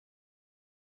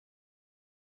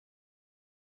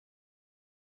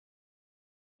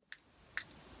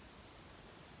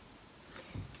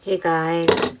Hey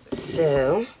guys,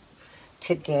 so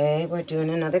today we're doing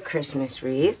another Christmas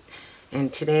wreath,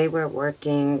 and today we're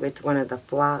working with one of the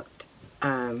flocked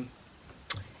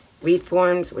wreath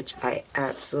forms, which I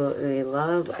absolutely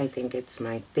love. I think it's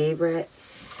my favorite,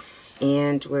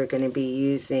 and we're going to be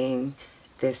using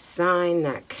this sign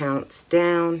that counts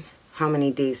down how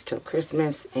many days till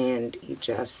Christmas, and you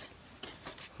just,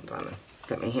 hold on,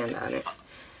 put my hand on it,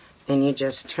 and you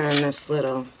just turn this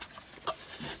little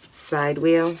side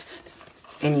wheel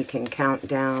and you can count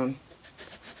down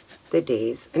the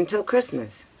days until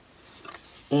Christmas.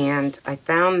 And I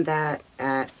found that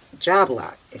at Job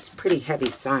Lot. It's a pretty heavy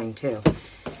sign too.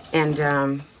 And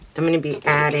I'm going to be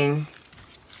adding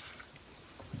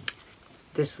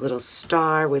this little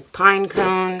star with pine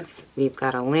cones. We've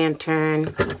got a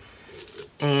lantern,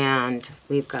 and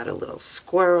we've got a little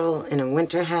squirrel in a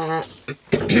winter hat.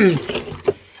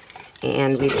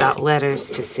 And we've got letters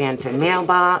to Santa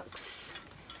mailbox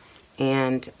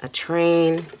and a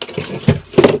train.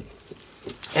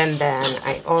 And then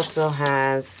I also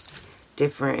have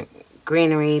different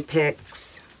greenery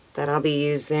picks that I'll be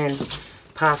using,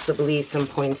 possibly some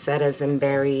poinsettias and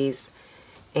berries.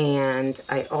 And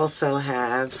I also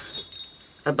have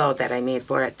a bow that I made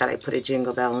for it that I put a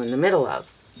jingle bell in the middle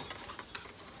of.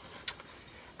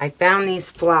 I found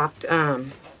these flocked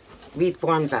wreath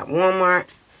forms at Walmart.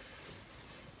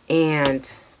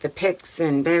 And the picks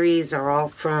and berries are all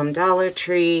from Dollar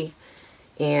Tree,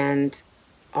 and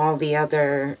all the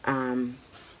other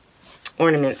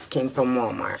ornaments came from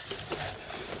Walmart.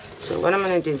 So what I'm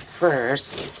going to do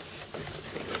first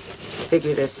is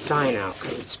figure this sign out,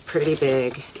 because it's pretty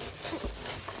big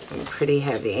and pretty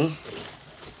heavy.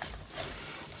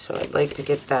 So I'd like to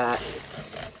get that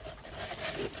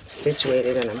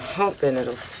situated, and I'm hoping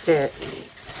it'll fit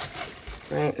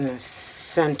right in the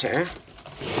center.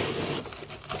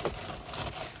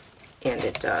 And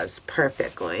it does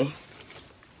perfectly.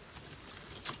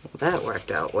 Well, that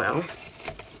worked out well.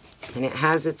 And it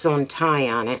has its own tie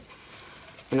on it.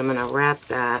 And I'm going to wrap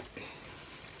that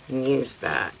and use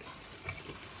that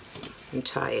and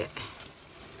tie it.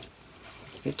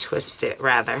 And twist it,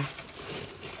 rather.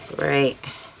 Right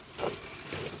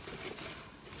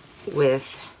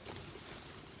with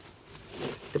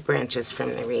the branches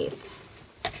from the wreath.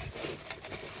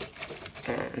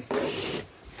 And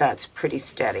that's pretty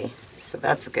steady, so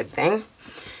that's a good thing.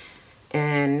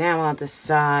 And now I'll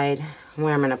decide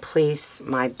where I'm going to place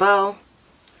my bow,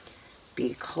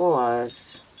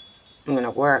 because I'm going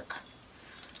to work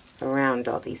around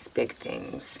all these big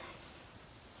things,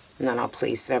 and then I'll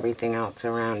place everything else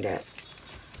around it.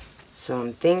 So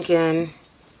I'm thinking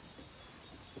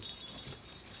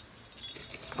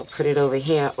I'll put it over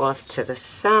here off to the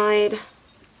side.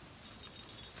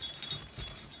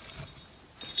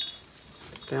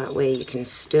 That way you can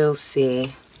still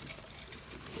see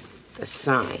the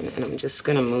sign. And I'm just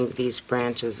going to move these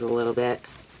branches a little bit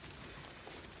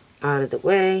out of the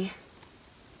way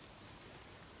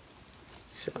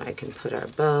so I can put our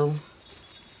bow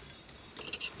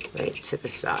right to the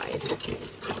side.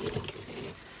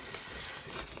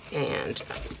 And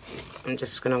I'm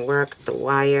just going to work the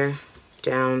wire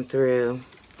down through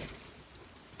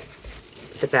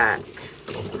the back.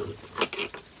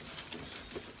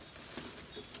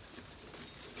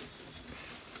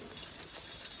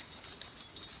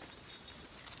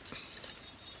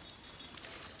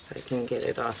 I can get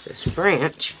it off this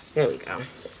branch. There we go.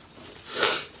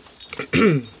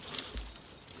 And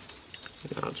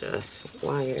I'll just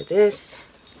wire this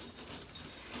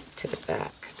to the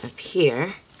back up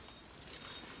here.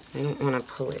 I don't want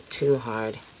to pull it too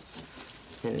hard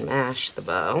and mash the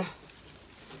bow,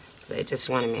 but I just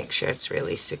want to make sure it's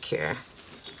really secure.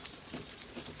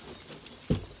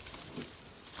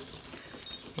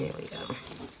 There we go.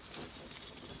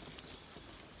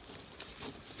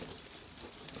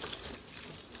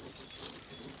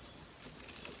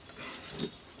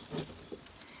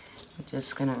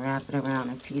 Just going to wrap it around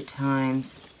a few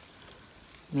times,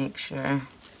 make sure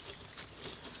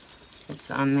it's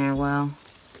on there well.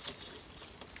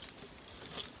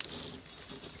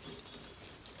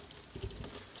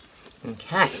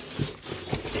 Okay,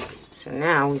 so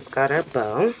now we've got our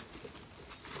bow,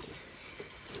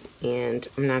 and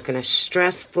I'm not going to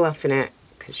stress fluffing it,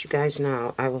 because you guys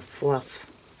know I will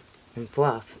fluff and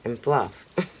fluff and fluff.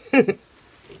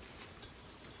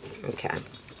 Okay.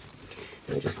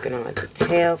 I'm just going to let the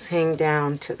tails hang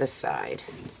down to the side.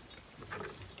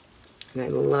 And I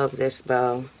love this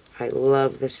bow. I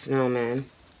love the snowman.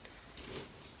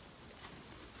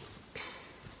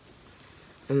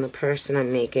 And the person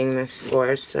I'm making this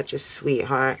for is such a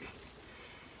sweetheart.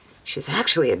 She's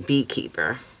actually a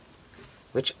beekeeper.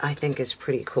 which I think is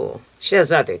pretty cool. She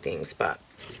does other things, but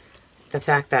the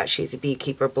fact that she's a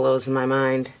beekeeper blows my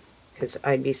mind, because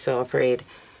I'd be so afraid.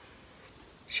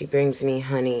 She brings me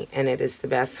honey, and it is the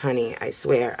best honey, I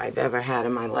swear, I've ever had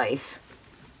in my life.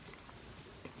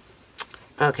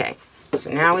 Okay, so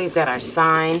now we've got our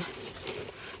sign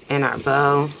and our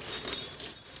bow.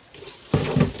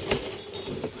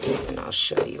 And I'll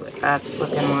show you what that's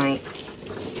looking like.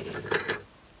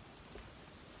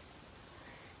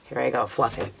 Here I go,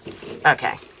 fluffing.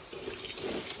 Okay.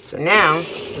 So now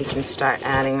we can start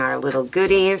adding our little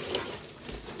goodies.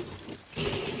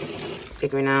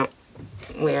 Figuring out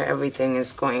where everything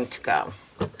is going to go.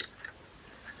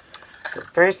 So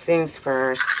first things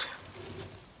first,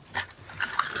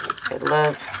 I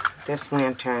love this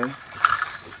lantern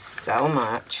so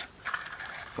much.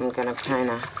 I'm going to kind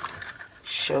of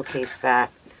showcase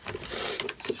that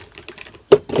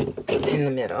in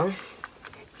the middle.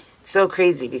 It's so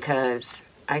crazy because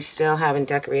I still haven't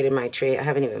decorated my tree. I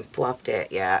haven't even fluffed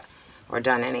it yet or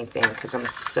done anything because I'm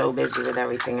so busy with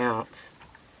everything else.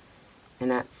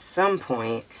 And at some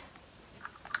point,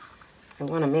 I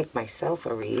want to make myself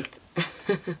a wreath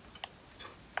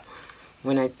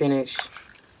when I finish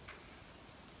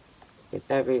with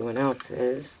everyone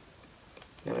else's.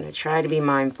 I'm going to try to be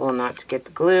mindful not to get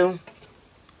the glue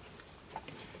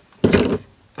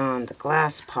on the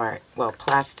glass part, well,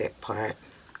 plastic part,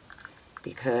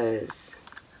 because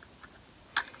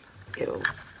you'll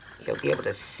be able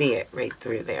to see it right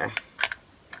through there.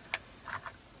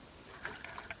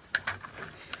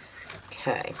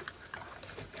 Okay,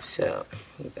 so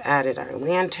we've added our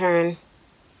lantern,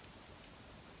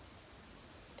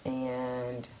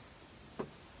 and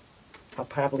I'll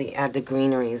probably add the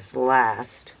greeneries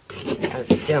last as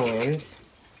fill-ins.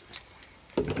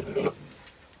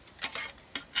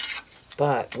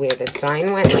 But where the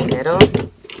sign went in the middle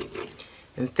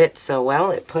and fit so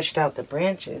well, it pushed out the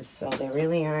branches, so there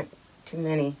really aren't too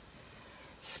many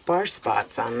sparse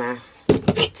spots on there,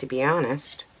 to be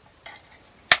honest.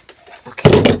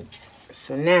 Okay,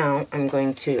 so now I'm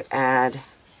going to add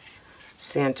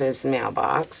Santa's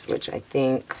mailbox, which I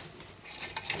think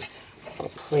I'll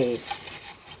place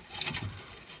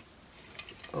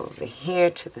over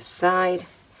here to the side.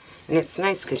 And it's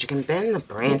nice because you can bend the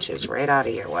branches right out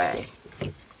of your way.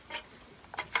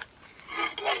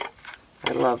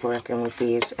 I love working with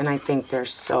these, and I think they're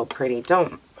so pretty.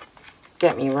 Don't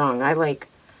get me wrong, I like,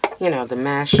 you know, the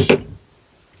mesh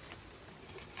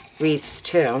wreaths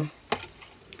too.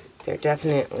 They're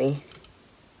definitely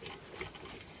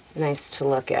nice to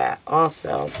look at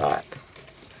also, but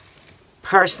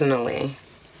personally,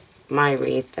 my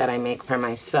wreath that I make for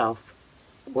myself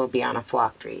will be on a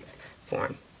flocked wreath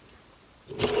form.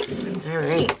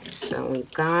 Alright, so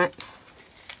we've got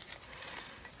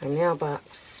our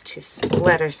mailbox to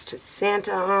letters to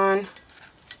Santa on.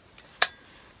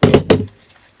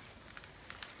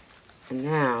 And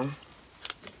now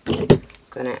I'm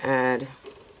going to add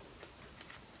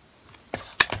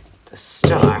the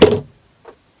star.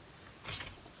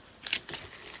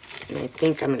 And I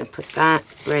think I'm going to put that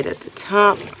right at the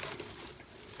top.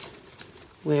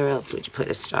 Where else would you put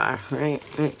a star? Right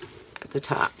at the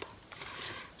top.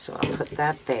 So I'll put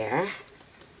that there.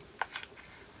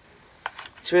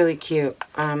 It's really cute.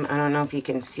 I don't know if you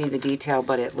can see the detail,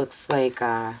 but it looks like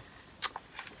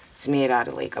it's made out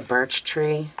of like a birch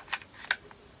tree.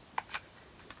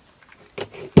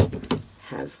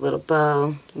 Has little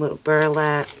bow, little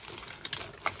burlap,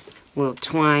 little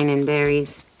twine and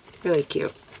berries. Really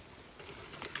cute.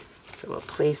 So we'll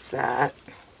place that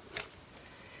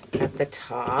at the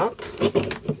top.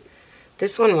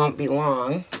 This one won't be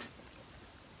long.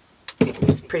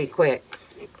 It's pretty quick.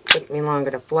 Took me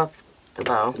longer to fluff the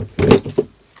bow.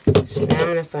 So now I'm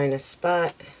going to find a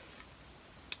spot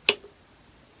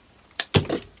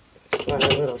for our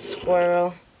little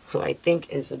squirrel, who I think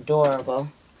is adorable.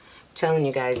 I'm telling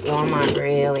you guys, Walmart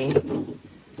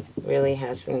really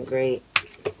has some great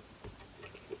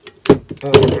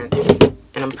ornaments.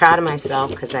 And I'm proud of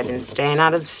myself because I've been staying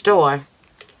out of the store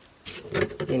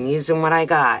and using what I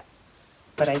got.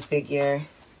 But I figure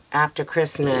after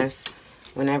Christmas,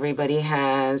 when everybody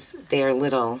has their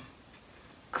little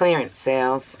clearance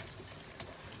sales,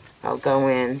 I'll go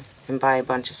in and buy a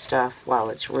bunch of stuff while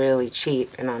it's really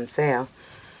cheap and on sale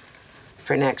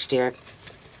for next year.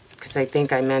 Because I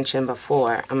think I mentioned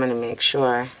before, I'm going to make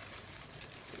sure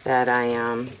that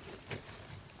I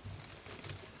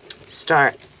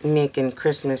start making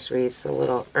Christmas wreaths a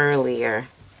little earlier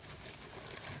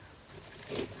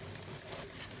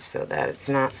so that it's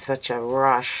not such a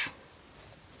rush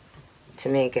to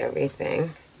make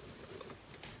everything.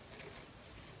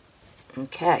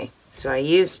 Okay, so I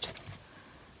used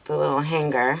the little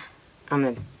hanger on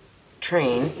the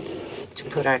train to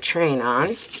put our train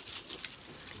on.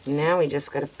 Now we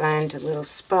just got to find a little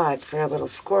spot for our little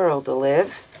squirrel to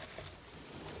live.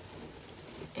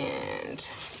 And I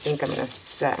think I'm going to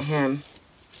set him.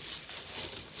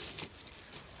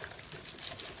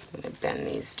 I'm going to bend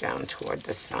these down toward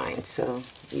the sign so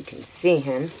you can see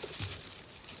him.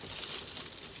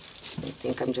 I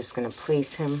think I'm just going to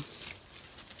place him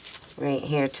right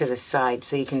here to the side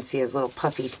so you can see his little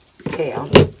puffy tail.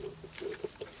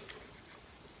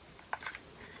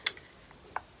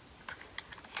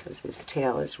 Because his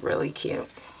tail is really cute.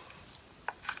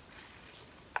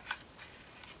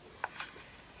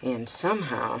 And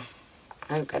somehow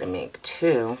I've got to make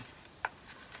 2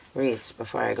 wreaths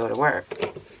before I go to work.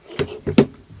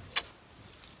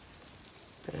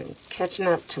 But I'm catching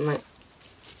up to my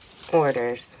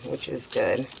orders, which is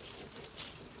good.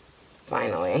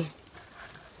 Finally.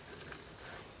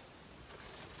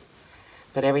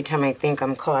 But every time I think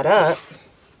I'm caught up,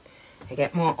 I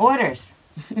get more orders.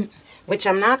 Which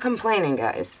I'm not complaining,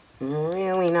 guys. I'm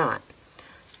really not.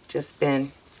 Just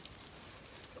been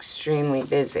extremely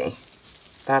busy.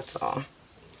 That's all.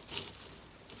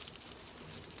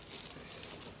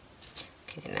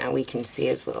 Okay, now we can see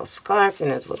his little scarf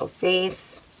and his little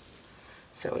face.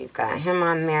 So we've got him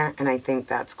on there, and I think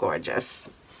that's gorgeous.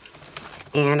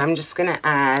 And I'm just going to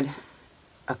add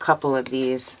a couple of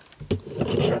these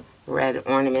red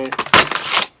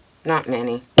ornaments. Not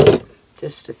many,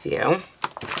 just a few.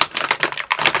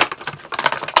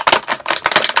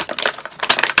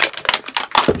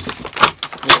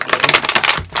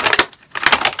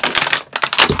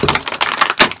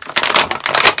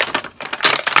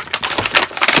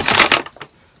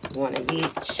 One of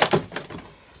each.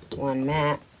 One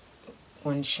matte,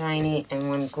 one shiny, and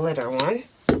one glitter one.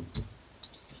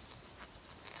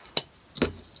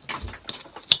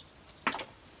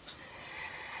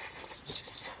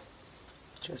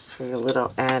 Just for a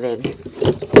little added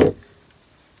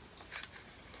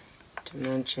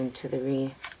dimension to the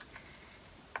wreath.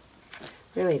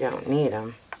 Really don't need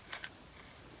them.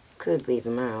 Could leave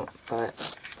them out, but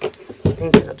I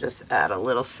think it'll just add a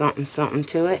little something something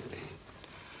to it.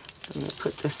 So I'm going to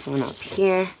put this one up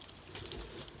here.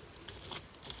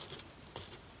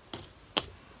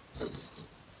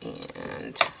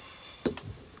 And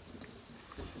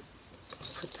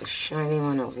put the shiny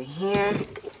one over here.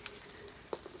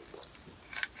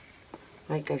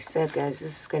 Like I said, guys,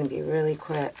 this is going to be really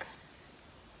quick.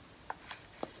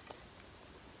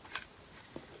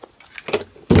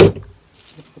 Put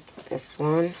this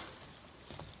one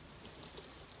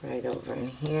right over in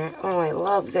here. Oh, I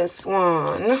love this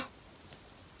one.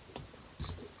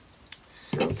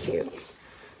 So cute.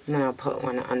 And then I'll put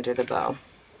one under the bow.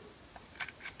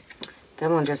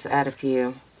 Then we'll just add a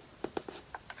few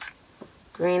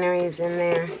greeneries in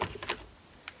there.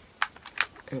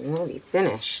 And we'll be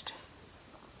finished.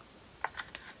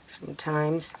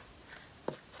 Sometimes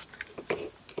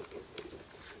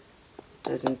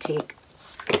doesn't take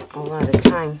a lot of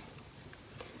time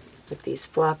with these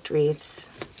flocked wreaths.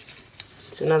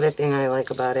 It's another thing I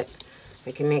like about it.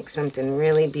 I can make something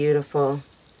really beautiful.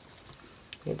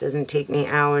 It doesn't take me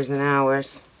hours and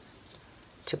hours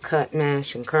to cut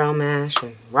mesh and curl mesh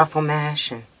and ruffle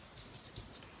mesh and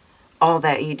all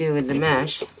that you do with the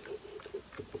mesh.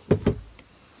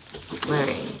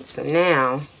 Alright, so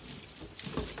now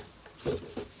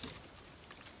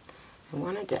I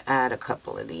wanted to add a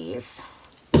couple of these.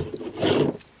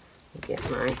 Get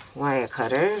my wire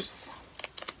cutters.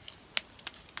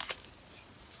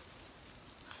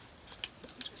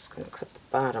 I'm just going to cut the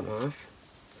bottom off.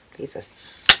 These are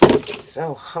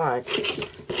so hard to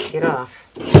get off.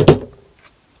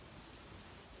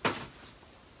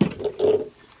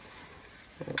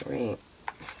 Alright,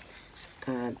 let's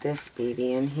add this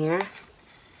baby in here.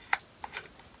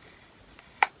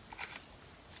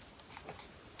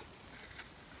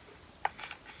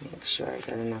 Make sure I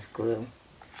got enough glue.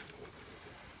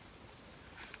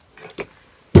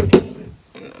 And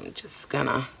I'm just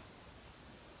gonna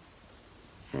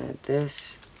add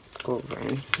this over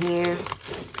in here.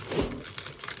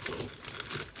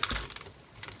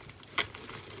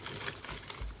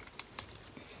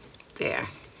 There.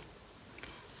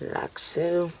 Like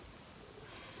so.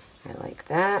 I like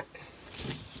that.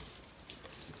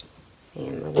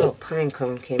 And the little pine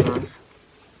cone came off.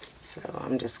 So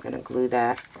I'm just going to glue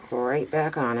that right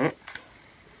back on it.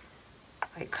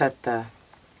 I cut the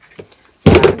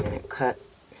bottom and it cut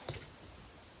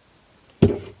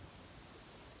the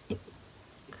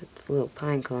little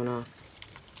pine cone off.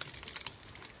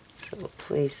 So we'll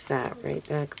place that right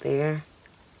back there.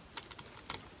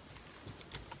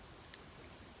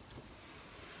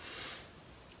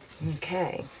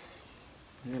 Okay,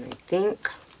 and then I think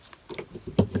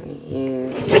I'm going to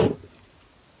use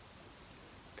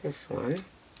this one.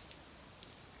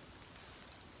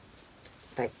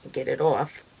 If I can get it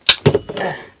off.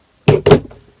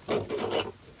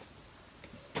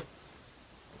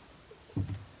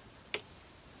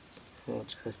 We'll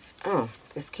just, oh,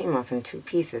 this came off in 2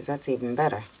 pieces. That's even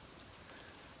better.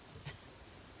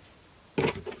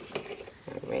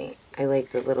 Alright, I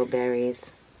like the little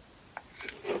berries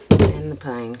and the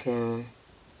pine cone.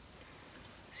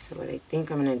 So what I think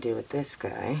I'm going to do with this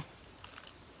guy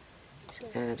is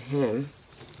add him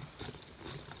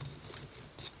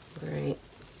right,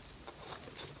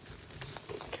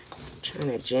 trying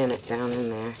to jam it down in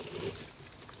there.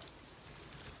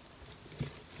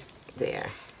 There.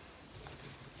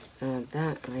 Add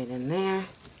that right in there.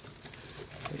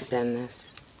 And bend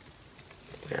this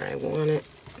where I want it.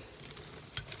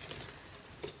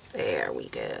 There we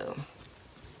go.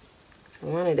 So I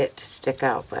wanted it to stick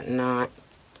out but not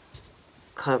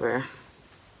cover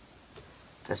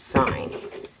the sign.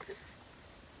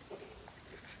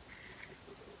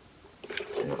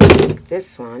 And I'll take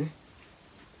this one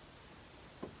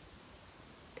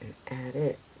and add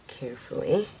it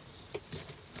carefully.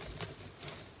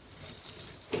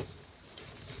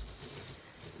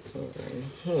 Over in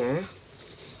here.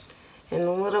 And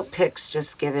the little picks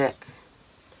just give it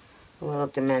a little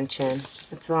dimension.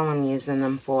 That's all I'm using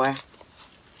them for.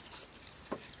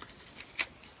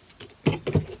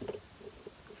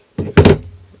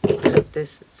 Cut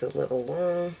this, it's a little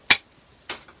long.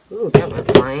 Ooh, that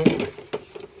went flying.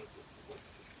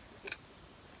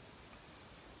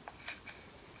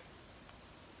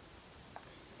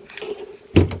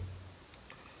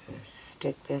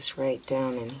 Stick this right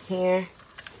down in here.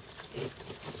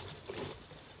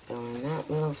 Go in that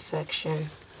little section.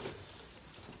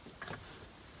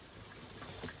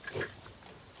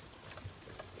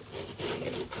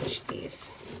 And push these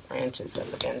branches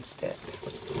up against it.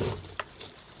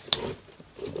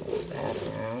 Move that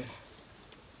around.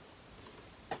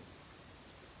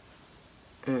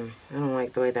 I don't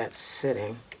like the way that's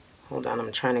sitting. Hold on,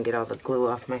 I'm trying to get all the glue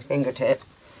off my fingertip.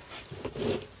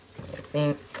 I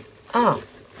think, oh,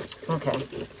 okay.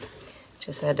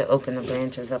 Just had to open the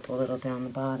branches up a little down the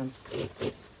bottom.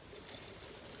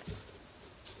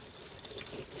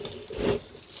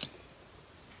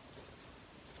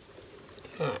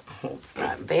 That holds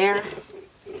that there.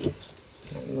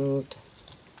 I moved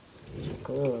the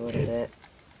glue a little bit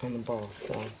on the bowl,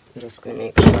 so I'm just going to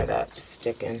make sure that's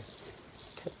sticking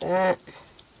to that.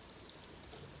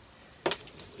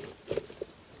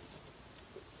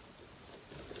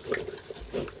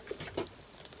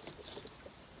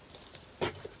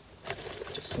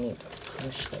 Need to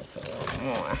push this a little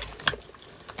more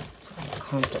so I'm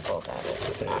comfortable that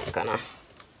it's not gonna.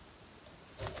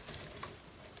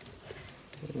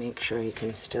 Make sure you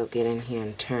can still get in here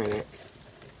and turn it.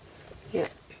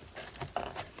 Yep,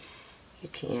 you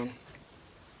can.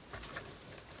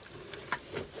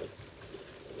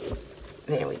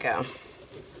 There we go.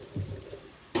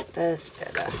 That's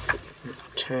better.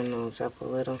 Turn those up a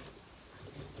little.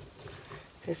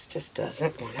 This just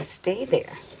doesn't want to stay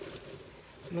there.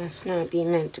 Must not be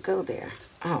meant to go there.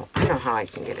 Oh, I know how I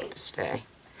can get it to stay.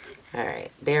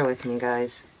 Alright, bear with me,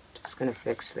 guys. Just gonna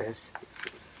fix this.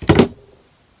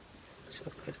 So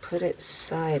if I put it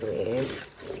sideways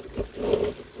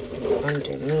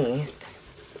underneath,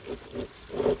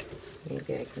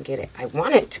 maybe I can get it. I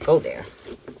want it to go there.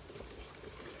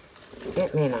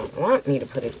 It may not want me to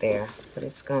put it there, but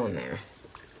it's going there.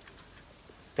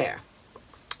 There.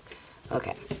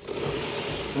 Okay.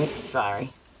 Oops,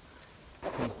 sorry.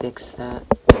 I'll fix that.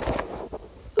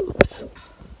 Oops.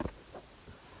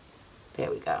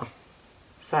 There we go.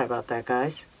 Sorry about that,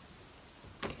 guys.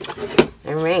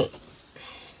 Alright.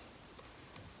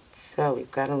 So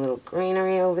we've got a little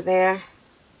greenery over there.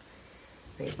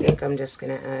 I think I'm just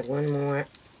going to add one more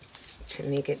to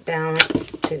make it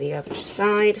balanced to the other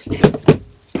side.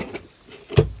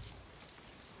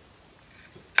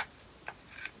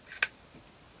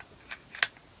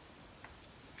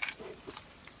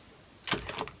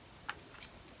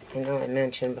 I know I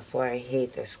mentioned before I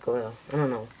hate this glue. I don't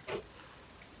know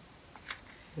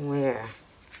where.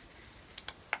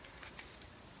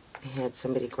 I had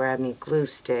somebody grab me glue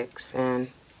sticks and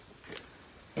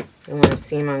I want to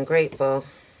seem ungrateful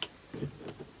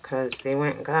because they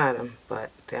went and got them,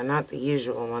 but they're not the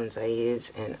usual ones I use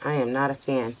and I am not a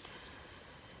fan.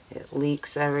 It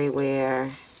leaks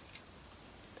everywhere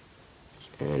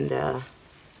and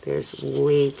there's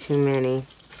way too many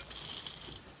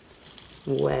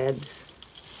webs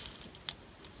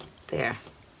there.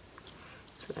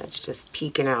 So that's just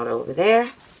peeking out over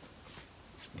there.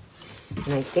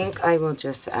 And I think I will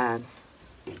just add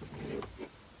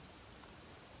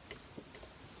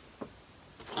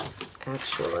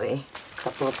actually a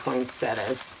couple of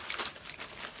poinsettias.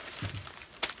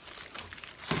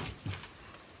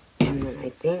 And then I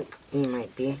think we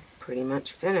might be pretty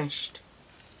much finished.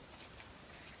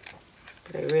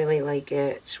 But I really like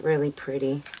it. It's really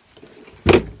pretty.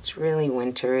 It's really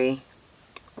wintry.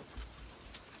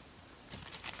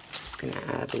 Just going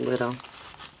to add a little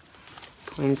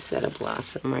poinsettia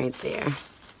blossom right there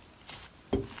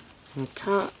on the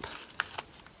top.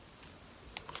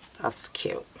 That's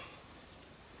cute.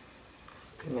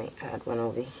 I might add one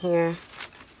over here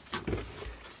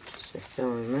just to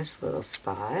fill in this little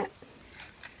spot.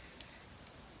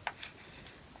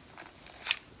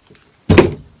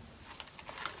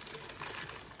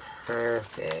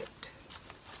 Perfect.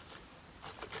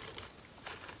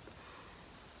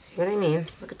 See what I mean?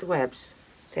 Look at the webs.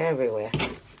 They're everywhere.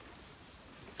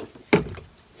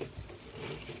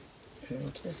 And I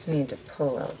just need to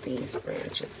pull out these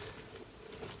branches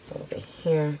over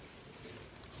here.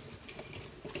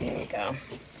 There we go. I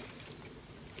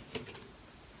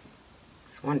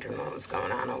was wondering what was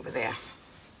going on over there.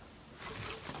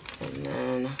 And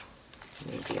then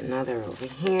maybe another over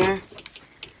here.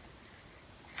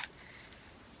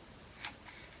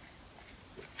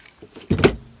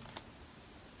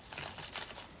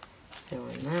 Fill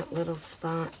in that little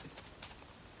spot.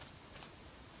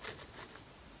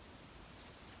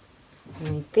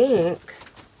 And I think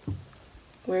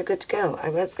we're good to go. I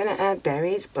was going to add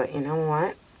berries, but you know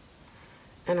what?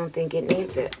 I don't think it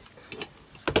needs it.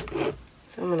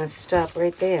 So I'm going to stop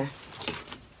right there.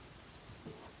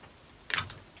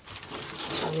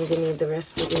 I don't even need the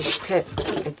rest of these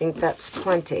picks. I think that's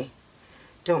plenty.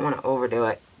 Don't want to overdo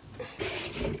it.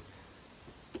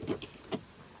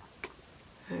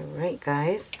 Alright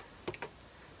guys.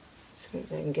 See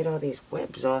if I can get all these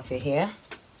webs off of here.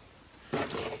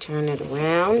 Turn it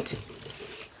around.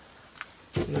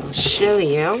 And I'll show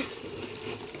you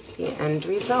the end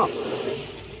result.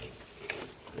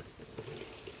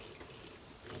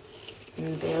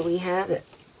 And there we have it.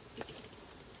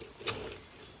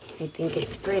 I think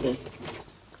it's pretty.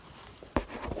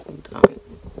 Hold on.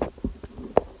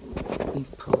 Let me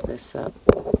pull this up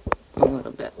a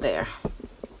little bit there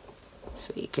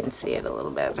so you can see it a little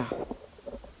better.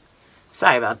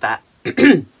 Sorry about that.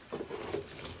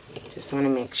 Just want to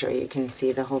make sure you can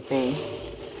see the whole thing.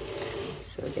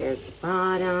 So there's the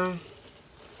bottom.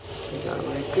 There's all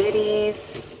our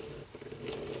goodies.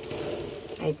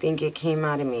 I think it came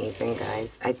out amazing,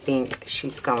 guys. I think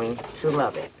she's going to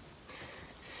love it.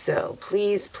 So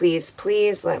please, please,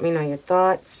 please let me know your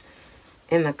thoughts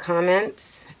in the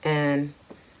comments. And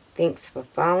thanks for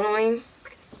following.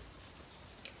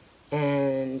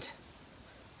 And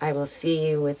I will see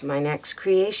you with my next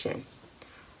creation.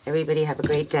 Everybody have a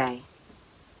great day.